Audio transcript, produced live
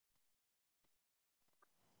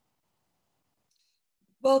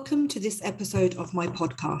Welcome to this episode of my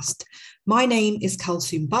podcast. My name is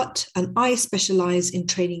Kalsoom Butt, and I specialize in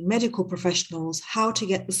training medical professionals how to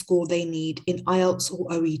get the score they need in IELTS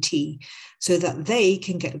or OET so that they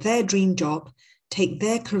can get their dream job, take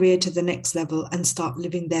their career to the next level, and start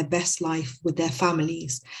living their best life with their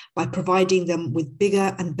families by providing them with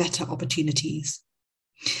bigger and better opportunities.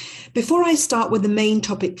 Before I start with the main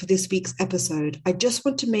topic for this week's episode, I just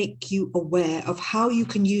want to make you aware of how you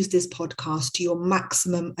can use this podcast to your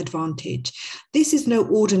maximum advantage. This is no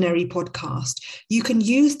ordinary podcast. You can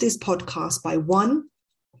use this podcast by one,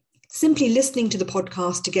 simply listening to the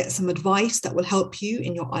podcast to get some advice that will help you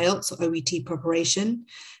in your IELTS or OET preparation.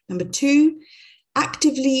 Number two,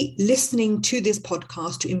 actively listening to this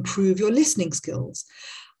podcast to improve your listening skills.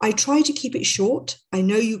 I try to keep it short. I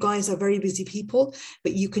know you guys are very busy people,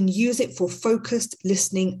 but you can use it for focused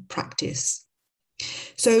listening practice.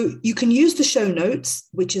 So you can use the show notes,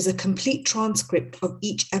 which is a complete transcript of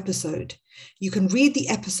each episode. You can read the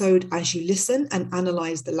episode as you listen and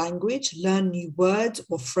analyze the language, learn new words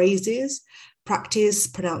or phrases, practice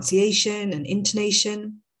pronunciation and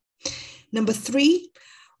intonation. Number three,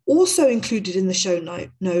 also included in the show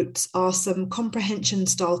notes are some comprehension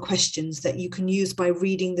style questions that you can use by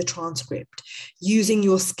reading the transcript, using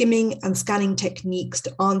your skimming and scanning techniques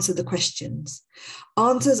to answer the questions.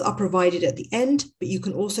 Answers are provided at the end, but you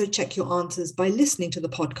can also check your answers by listening to the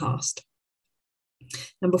podcast.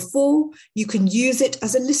 Number four, you can use it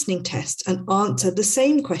as a listening test and answer the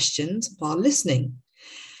same questions while listening.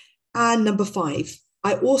 And number five,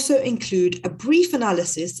 I also include a brief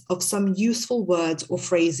analysis of some useful words or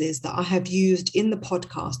phrases that I have used in the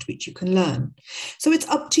podcast, which you can learn. So it's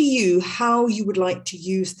up to you how you would like to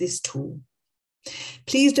use this tool.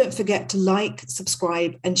 Please don't forget to like,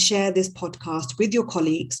 subscribe, and share this podcast with your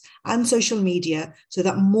colleagues and social media so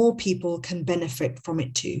that more people can benefit from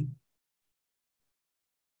it too.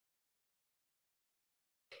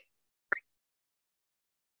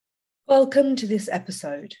 Welcome to this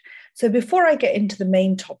episode. So before I get into the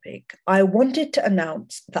main topic, I wanted to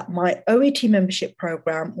announce that my OET membership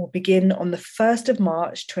program will begin on the 1st of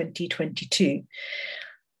March 2022.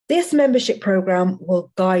 This membership program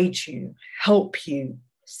will guide you, help you,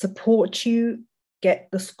 support you get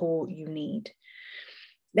the score you need.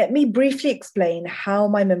 Let me briefly explain how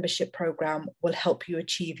my membership program will help you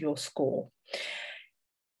achieve your score.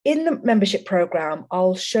 In the membership program,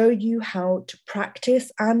 I'll show you how to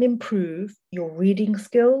practice and improve your reading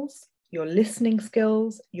skills, your listening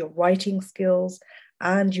skills, your writing skills,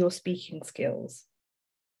 and your speaking skills.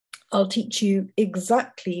 I'll teach you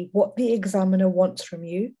exactly what the examiner wants from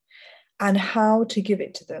you and how to give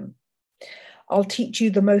it to them. I'll teach you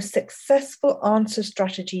the most successful answer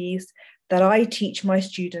strategies that I teach my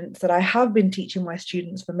students, that I have been teaching my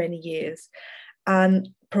students for many years, and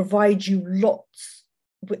provide you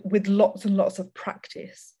with lots and lots of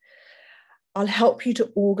practice. I'll help you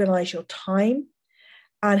to organize your time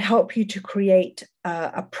and help you to create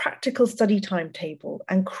a practical study timetable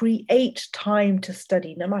and create time to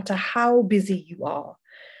study no matter how busy you are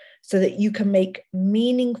so that you can make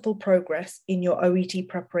meaningful progress in your OET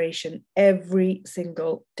preparation every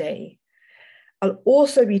single day. I'll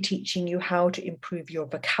also be teaching you how to improve your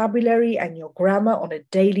vocabulary and your grammar on a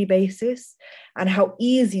daily basis and how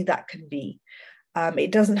easy that can be.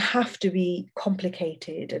 It doesn't have to be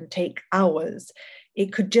complicated and take hours.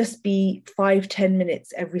 It could just be 5-10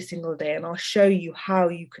 minutes every single day, and I'll show you how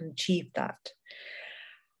you can achieve that.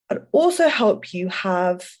 I'll also help you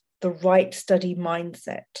have the right study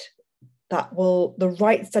mindset that will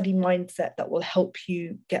help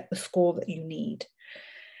you get the score that you need.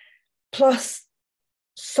 Plus,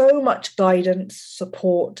 so much guidance,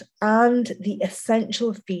 support, and the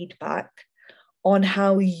essential feedback on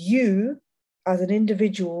how you as an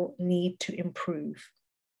individual need to improve.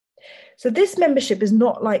 So this membership is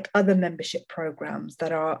not like other membership programs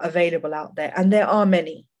that are available out there, and there are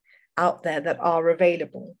many out there that are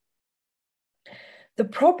available. The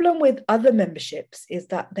problem with other memberships is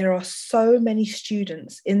that there are so many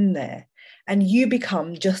students in there and you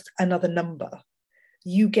become just another number.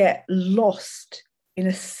 You get lost in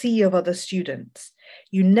a sea of other students.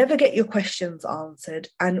 You never get your questions answered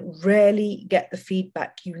and rarely get the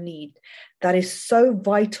feedback you need that is so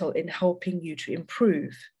vital in helping you to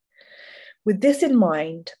improve. With this in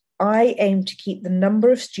mind, I aim to keep the number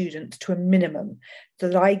of students to a minimum so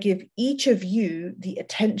that I give each of you the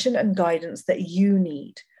attention and guidance that you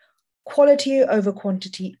need. Quality over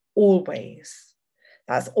quantity always.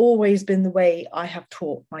 That's always been the way I have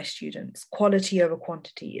taught my students, quality over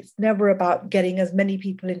quantity. It's never about getting as many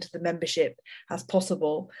people into the membership as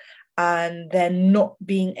possible and then not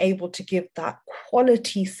being able to give that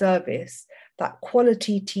quality service that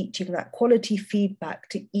quality teaching, that quality feedback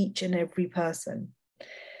to each and every person.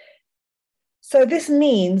 So this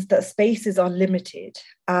means that spaces are limited.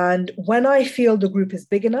 And when I feel the group is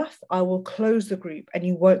big enough, I will close the group and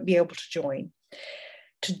you won't be able to join.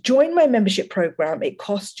 To join my membership program, it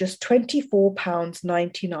costs just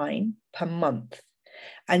 £24.99 per month.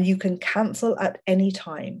 And you can cancel at any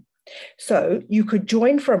time. So you could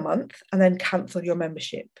join for a month and then cancel your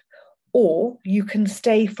membership. Or you can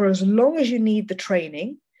stay for as long as you need the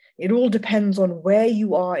training. It all depends on where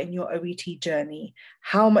you are in your OET journey,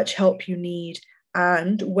 how much help you need,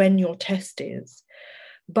 and when your test is.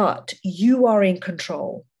 But you are in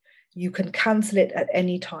control. You can cancel it at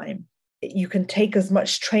any time. You can take as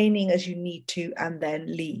much training as you need to and then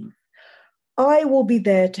leave. I will be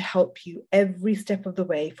there to help you every step of the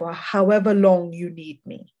way for however long you need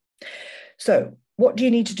me. So, what do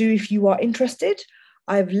you need to do if you are interested?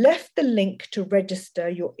 I've left the link to register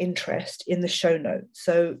your interest in the show notes.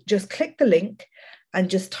 So just click the link and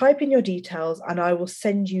just type in your details and I will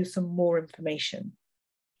send you some more information.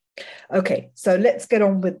 Okay, so let's get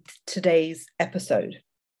on with today's episode.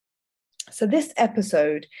 So this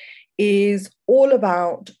episode is all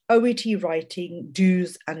about OET writing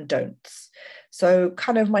do's and don'ts. So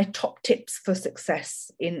kind of my top tips for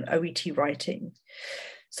success in OET writing.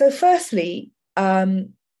 So firstly,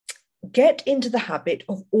 get into the habit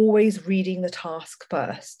of always reading the task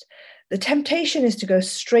first. The temptation is to go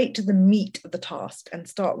straight to the meat of the task and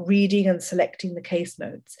start reading and selecting the case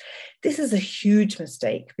notes. This is a huge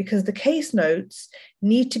mistake because the case notes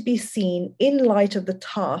need to be seen in light of the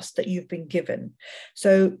task that you've been given.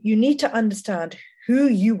 So you need to understand who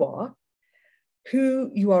you are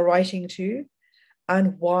writing to,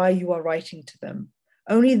 and why you are writing to them.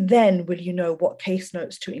 Only then will you know what case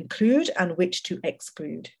notes to include and which to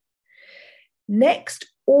exclude. Next,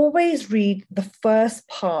 always read the first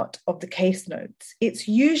part of the case notes. It's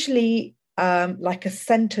usually like a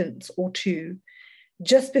sentence or two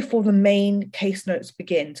just before the main case notes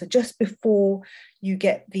begin. So just before you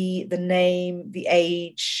get the name, the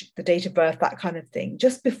age, the date of birth, that kind of thing,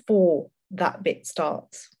 just before that bit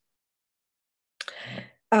starts.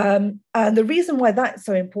 And the reason why that's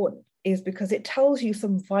so important is because it tells you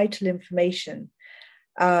some vital information.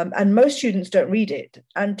 And most students don't read it.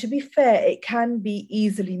 And to be fair, it can be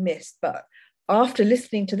easily missed. But after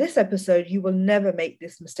listening to this episode, you will never make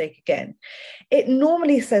this mistake again. It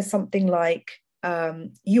normally says something like,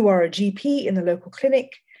 you are a GP in the local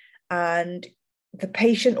clinic and the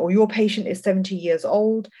patient or your patient is 70 years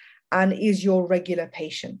old and is your regular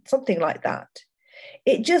patient, something like that.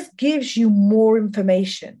 It just gives you more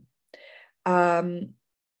information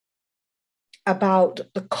about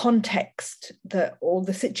the context or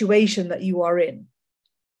the situation that you are in.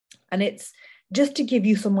 And it's just to give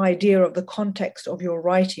you some idea of the context of your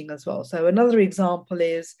writing as well. So another example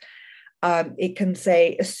is, it can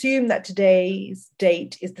say, assume that today's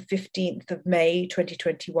date is the 15th of May,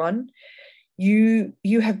 2021. You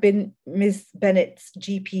have been Ms. Bennett's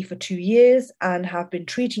GP for 2 years and have been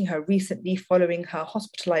treating her recently following her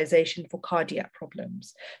hospitalization for cardiac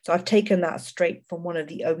problems. So I've taken that straight from one of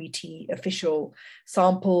the OET official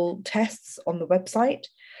sample tests on the website.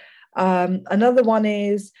 Another one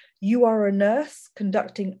is, you are a nurse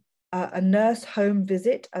conducting a nurse home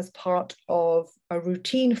visit as part of a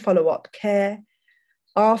routine follow-up care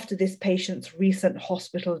after this patient's recent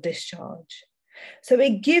hospital discharge. So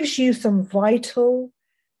it gives you some vital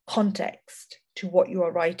context to what you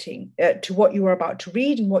are writing, to what you are about to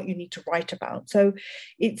read and what you need to write about. So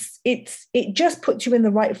it just puts you in the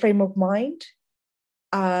right frame of mind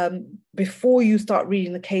before you start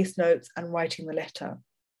reading the case notes and writing the letter.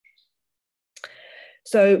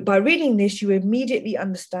 So by reading this, you immediately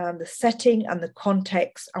understand the setting and the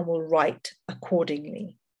context and will write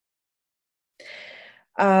accordingly.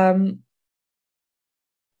 My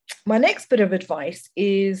next bit of advice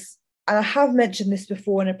is, and I have mentioned this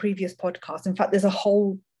before in a previous podcast. In fact, there's a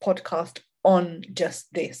whole podcast on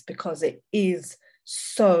just this because it is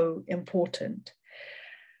so important.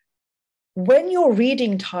 When your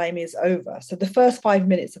reading time is over, so the first 5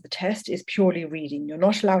 minutes of the test is purely reading. You're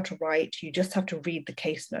not allowed to write. You just have to read the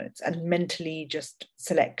case notes and mentally just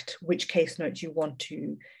select which case notes you want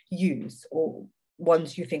to use or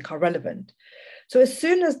ones you think are relevant. So as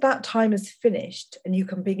soon as that time is finished and you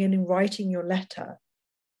can begin writing your letter,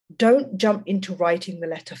 don't jump into writing the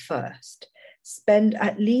letter first. Spend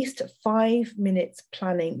at least 5 minutes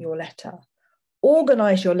planning your letter.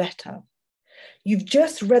 Organize your letter. You've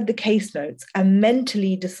just read the case notes and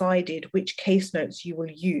mentally decided which case notes you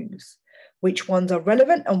will use, which ones are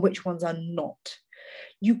relevant and which ones are not.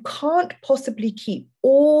 You can't possibly keep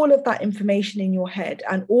all of that information in your head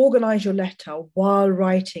and organize your letter while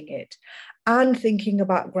writing it and thinking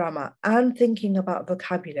about grammar and thinking about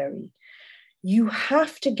vocabulary. You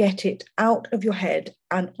have to get it out of your head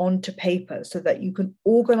and onto paper so that you can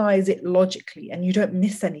organize it logically and you don't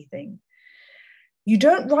miss anything. You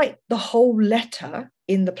don't write the whole letter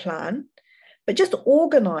in the plan, but just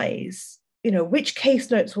organize, which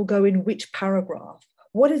case notes will go in which paragraph.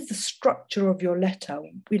 What is the structure of your letter?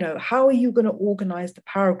 How are you going to organize the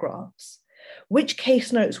paragraphs? Which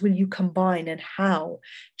case notes will you combine and how?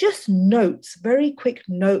 Just notes, very quick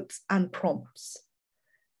notes and prompts.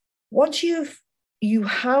 Once you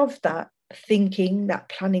have that thinking, that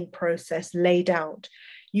planning process laid out,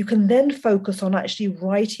 you can then focus on actually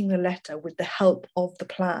writing the letter with the help of the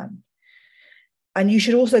plan. And you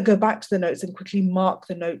should also go back to the notes and quickly mark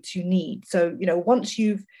the notes you need. So,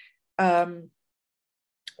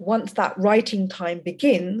 once that writing time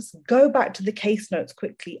begins, go back to the case notes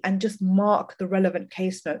quickly and just mark the relevant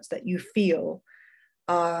case notes that you feel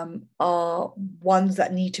are ones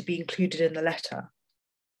that need to be included in the letter.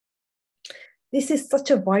 This is such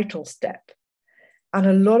a vital step. And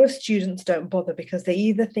a lot of students don't bother because they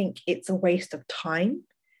either think it's a waste of time,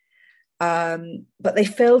 but they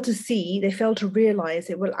fail to realize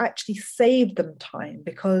it will actually save them time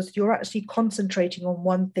because you're actually concentrating on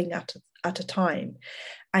one thing at a time.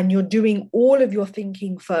 And you're doing all of your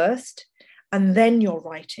thinking first, and then you're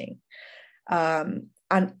writing. And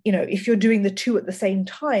if you're doing the two at the same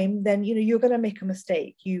time, then you're going to make a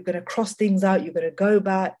mistake. You're going to cross things out. You're going to go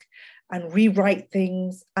back and rewrite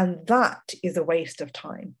things, and that is a waste of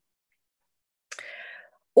time.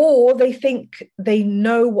 Or they think they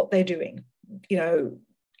know what they're doing.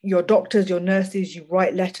 Your doctors, your nurses, you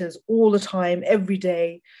write letters all the time, every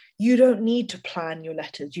day. You don't need to plan your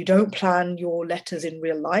letters. You don't plan your letters in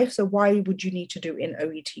real life. So why would you need to do it in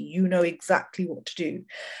OET? You know exactly what to do.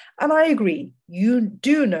 And I agree, you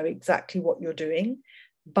do know exactly what you're doing.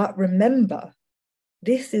 But remember,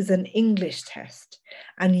 this is an English test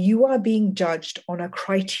and you are being judged on a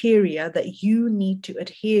criteria that you need to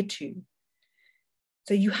adhere to.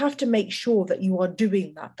 So you have to make sure that you are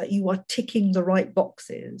doing that you are ticking the right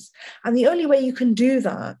boxes. And the only way you can do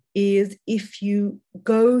that is if you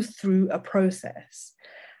go through a process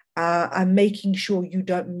and making sure you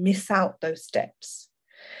don't miss out those steps.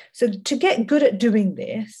 So to get good at doing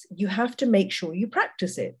this, you have to make sure you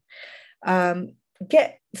practice it.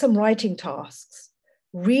 Get some writing tasks.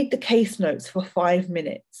 Read the case notes for 5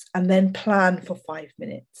 minutes and then plan for 5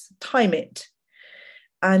 minutes. Time it.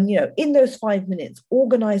 And, in those 5 minutes,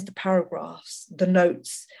 organize the paragraphs, the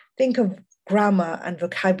notes, think of grammar and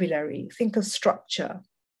vocabulary, think of structure.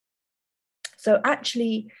 So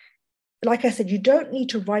actually, like I said, you don't need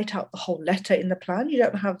to write out the whole letter in the plan. You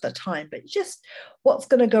don't have the time, but just what's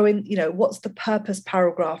going to go in, what's the purpose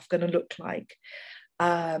paragraph going to look like?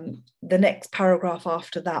 The next paragraph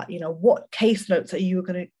after that, what case notes are you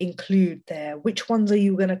going to include there? Which ones are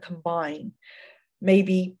you going to combine?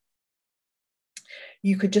 Maybe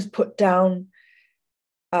you could just put down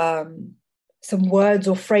some words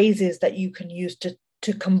or phrases that you can use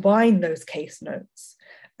to combine those case notes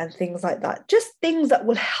and things like that. Just things that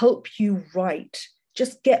will help you write.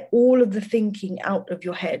 Just get all of the thinking out of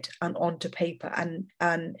your head and onto paper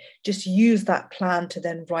and just use that plan to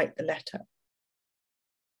then write the letter.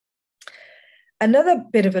 Another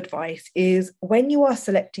bit of advice is when you are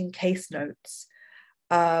selecting case notes,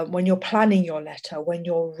 when you're planning your letter, when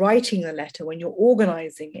you're writing the letter, when you're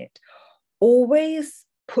organizing it, always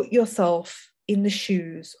put yourself in the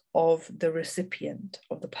shoes of the recipient,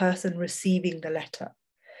 of the person receiving the letter.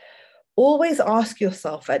 Always ask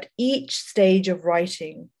yourself at each stage of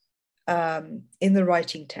writing, in the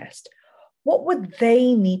writing test, what would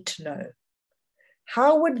they need to know?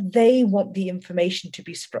 How would they want the information to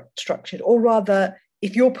be structured? Or rather,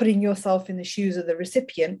 if you're putting yourself in the shoes of the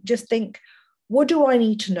recipient, just think, what do I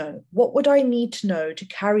need to know? What would I need to know to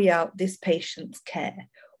carry out this patient's care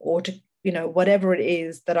or to, whatever it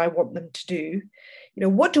is that I want them to do?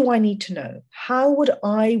 What do I need to know? How would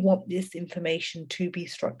I want this information to be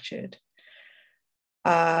structured?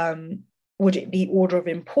 Would it be order of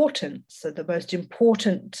importance? So the most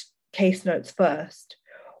important case notes first.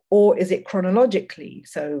 Or is it chronologically?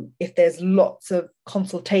 So if there's lots of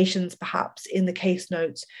consultations perhaps in the case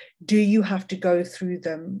notes, do you have to go through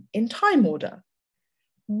them in time order?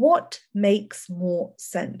 What makes more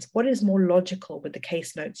sense? What is more logical with the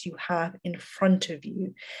case notes you have in front of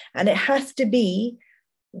you? And it has to be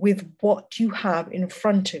with what you have in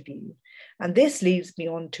front of you. And this leads me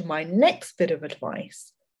on to my next bit of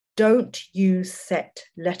advice. Don't use set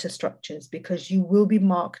letter structures because you will be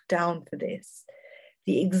marked down for this.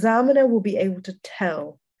 The examiner will be able to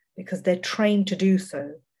tell, because they're trained to do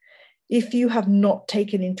so, if you have not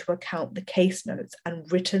taken into account the case notes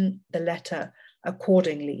and written the letter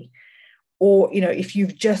accordingly, or if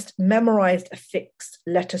you've just memorized a fixed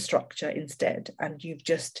letter structure instead, and you've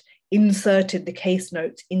just inserted the case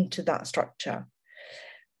notes into that structure.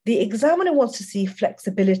 The examiner wants to see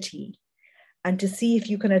flexibility and to see if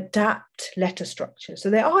you can adapt letter structures. So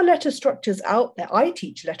there are letter structures out there. I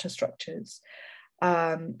teach letter structures.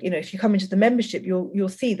 If you come into the membership, you'll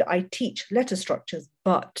see that I teach letter structures,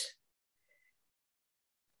 but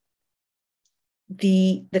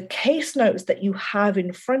the case notes that you have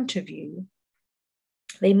in front of you,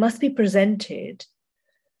 they must be presented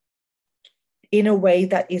in a way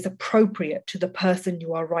that is appropriate to the person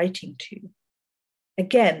you are writing to.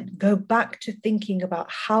 Again, go back to thinking about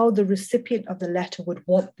how the recipient of the letter would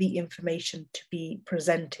want the information to be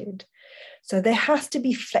presented. So there has to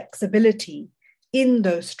be flexibility in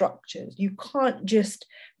those structures. You can't just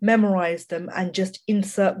memorize them and just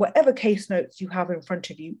insert whatever case notes you have in front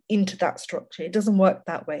of you into that structure. It doesn't work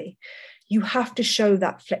that way. You have to show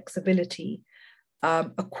that flexibility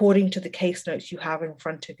according to the case notes you have in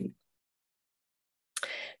front of you.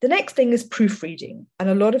 The next thing is proofreading. And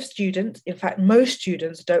a lot of students, in fact, most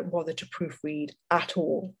students don't bother to proofread at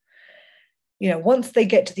all. Once they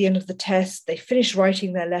get to the end of the test, they finish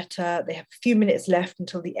writing their letter, they have a few minutes left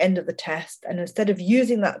until the end of the test. And instead of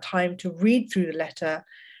using that time to read through the letter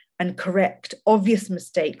and correct obvious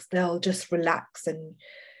mistakes, they'll just relax and,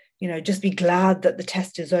 just be glad that the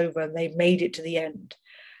test is over and they've made it to the end.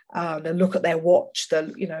 They'll look at their watch,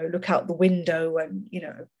 they'll, look out the window and,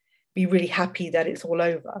 be really happy that it's all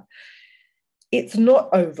over. It's not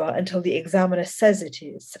over until the examiner says it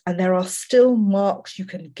is, and there are still marks you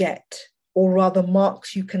can get, or rather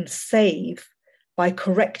marks you can save by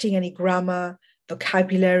correcting any grammar,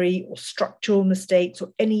 vocabulary, or structural mistakes,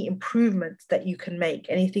 or any improvements that you can make,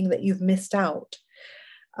 anything that you've missed out,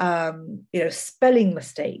 spelling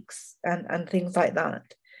mistakes and things like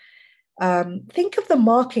that. Think of the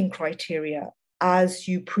marking criteria as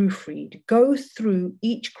you proofread. Go through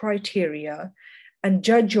each criteria and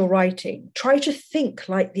judge your writing. Try to think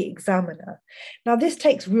like the examiner. Now, this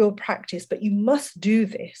takes real practice, but you must do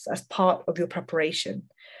this as part of your preparation.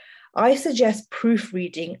 I suggest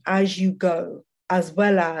proofreading as you go, as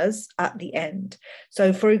well as at the end.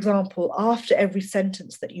 So, for example, after every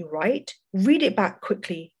sentence that you write, read it back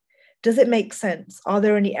quickly. Does it make sense? Are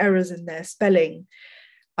there any errors in there, spelling?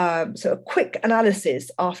 So a quick analysis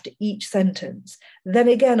after each sentence. Then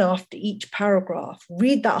again, after each paragraph,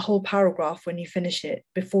 read that whole paragraph when you finish it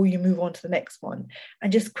before you move on to the next one.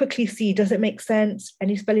 And just quickly see, does it make sense?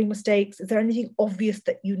 Any spelling mistakes? Is there anything obvious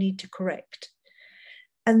that you need to correct?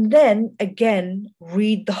 And then again,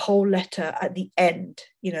 read the whole letter at the end.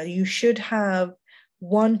 You should have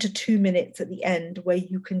 1 to 2 minutes at the end where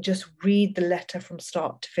you can just read the letter from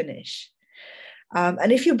start to finish.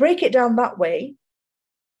 And if you break it down that way,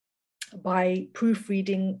 by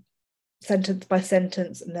proofreading sentence by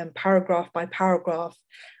sentence and then paragraph by paragraph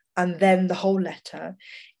and then the whole letter,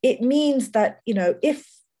 it means that, if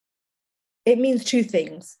it means two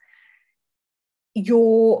things.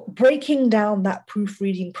 You're breaking down that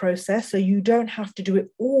proofreading process so you don't have to do it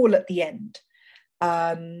all at the end,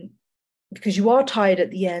 because you are tired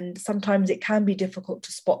at the end. Sometimes it can be difficult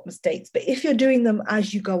to spot mistakes, but if you're doing them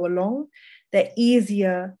as you go along, they're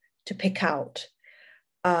easier to pick out.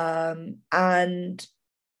 And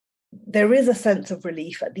there is a sense of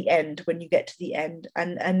relief at the end when you get to the end,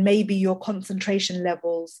 and maybe your concentration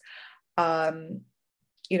levels,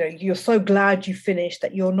 you're so glad you finished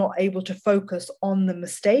that you're not able to focus on the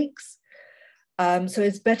mistakes. So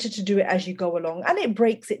it's better to do it as you go along, and it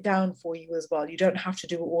breaks it down for you as well. You don't have to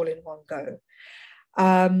do it all in one go.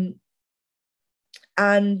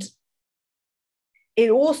 And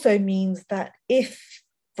it also means that if,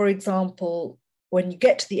 for example, when you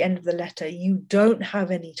get to the end of the letter, you don't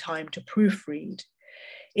have any time to proofread,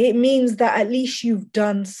 it means that at least you've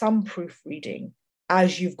done some proofreading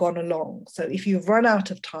as you've gone along. So if you've run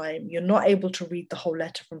out of time, you're not able to read the whole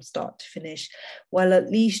letter from start to finish, well,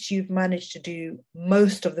 at least you've managed to do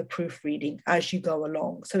most of the proofreading as you go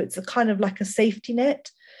along. So it's a kind of like a safety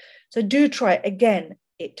net. So do try it. Again,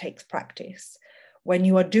 it takes practice. When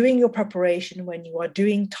you are doing your preparation, when you are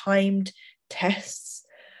doing timed tests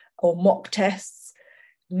or mock tests,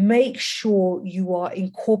 make sure you are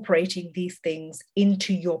incorporating these things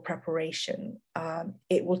into your preparation.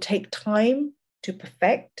 It will take time to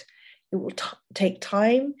perfect. It will take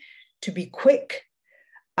time to be quick,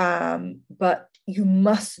 but you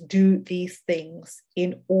must do these things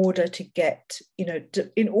in order to get,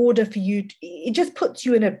 in order for you, it just puts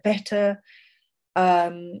you in a better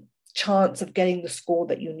chance of getting the score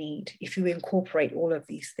that you need if you incorporate all of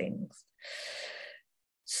these things.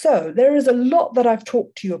 So there is a lot that I've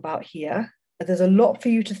talked to you about here. There's a lot for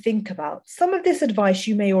you to think about. Some of this advice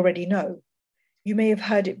you may already know. You may have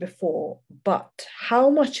heard it before, but how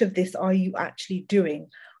much of this are you actually doing?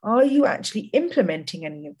 Are you actually implementing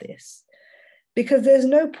any of this? Because there's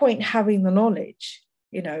no point having the knowledge.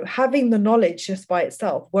 Having the knowledge just by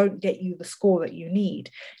itself won't get you the score that you need.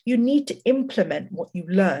 You need to implement what you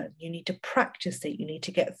learn. You need to practice it. You need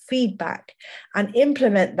to get feedback and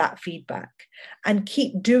implement that feedback and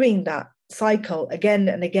keep doing that cycle again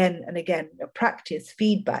and again and again. Practice,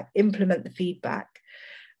 feedback, implement the feedback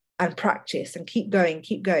and practice and keep going,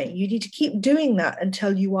 keep going. You need to keep doing that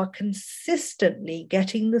until you are consistently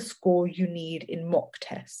getting the score you need in mock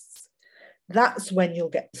tests. That's when you'll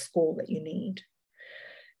get the score that you need.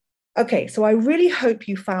 Okay, so I really hope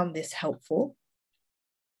you found this helpful.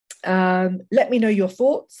 Let me know your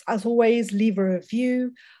thoughts. As always, leave a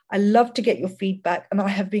review. I love to get your feedback, and I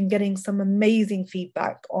have been getting some amazing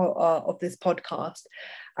feedback of this podcast,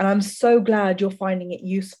 and I'm so glad you're finding it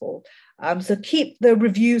useful. So keep the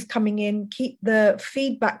reviews coming in, keep the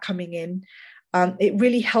feedback coming in. It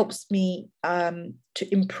really helps me to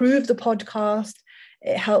improve the podcast.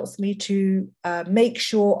 It helps me to make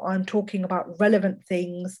sure I'm talking about relevant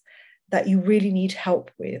things that you really need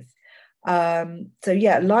help with. So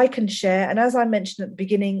yeah, like and share. And as I mentioned at the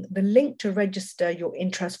beginning, the link to register your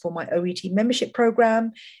interest for my OET membership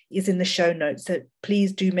program is in the show notes. So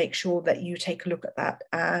please do make sure that you take a look at that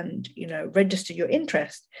and, register your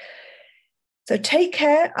interest. So take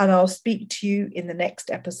care, and I'll speak to you in the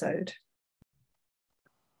next episode.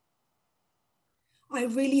 I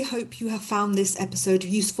really hope you have found this episode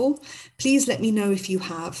useful. Please let me know if you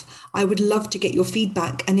have. I would love to get your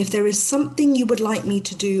feedback. And if there is something you would like me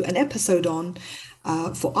to do an episode on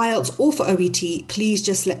for IELTS or for OET, please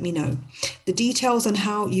just let me know. The details on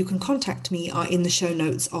how you can contact me are in the show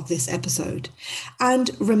notes of this episode.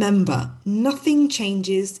 And remember, nothing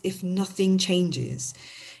changes if nothing changes.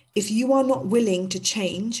 If you are not willing to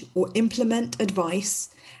change or implement advice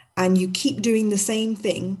and you keep doing the same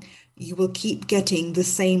thing, you will keep getting the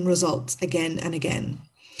same results again and again.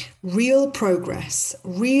 Real progress,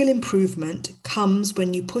 real improvement comes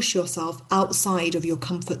when you push yourself outside of your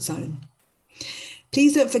comfort zone.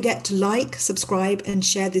 Please don't forget to like, subscribe, and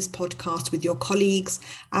share this podcast with your colleagues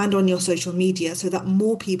and on your social media so that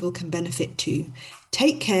more people can benefit too.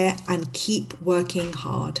 Take care and keep working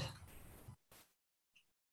hard.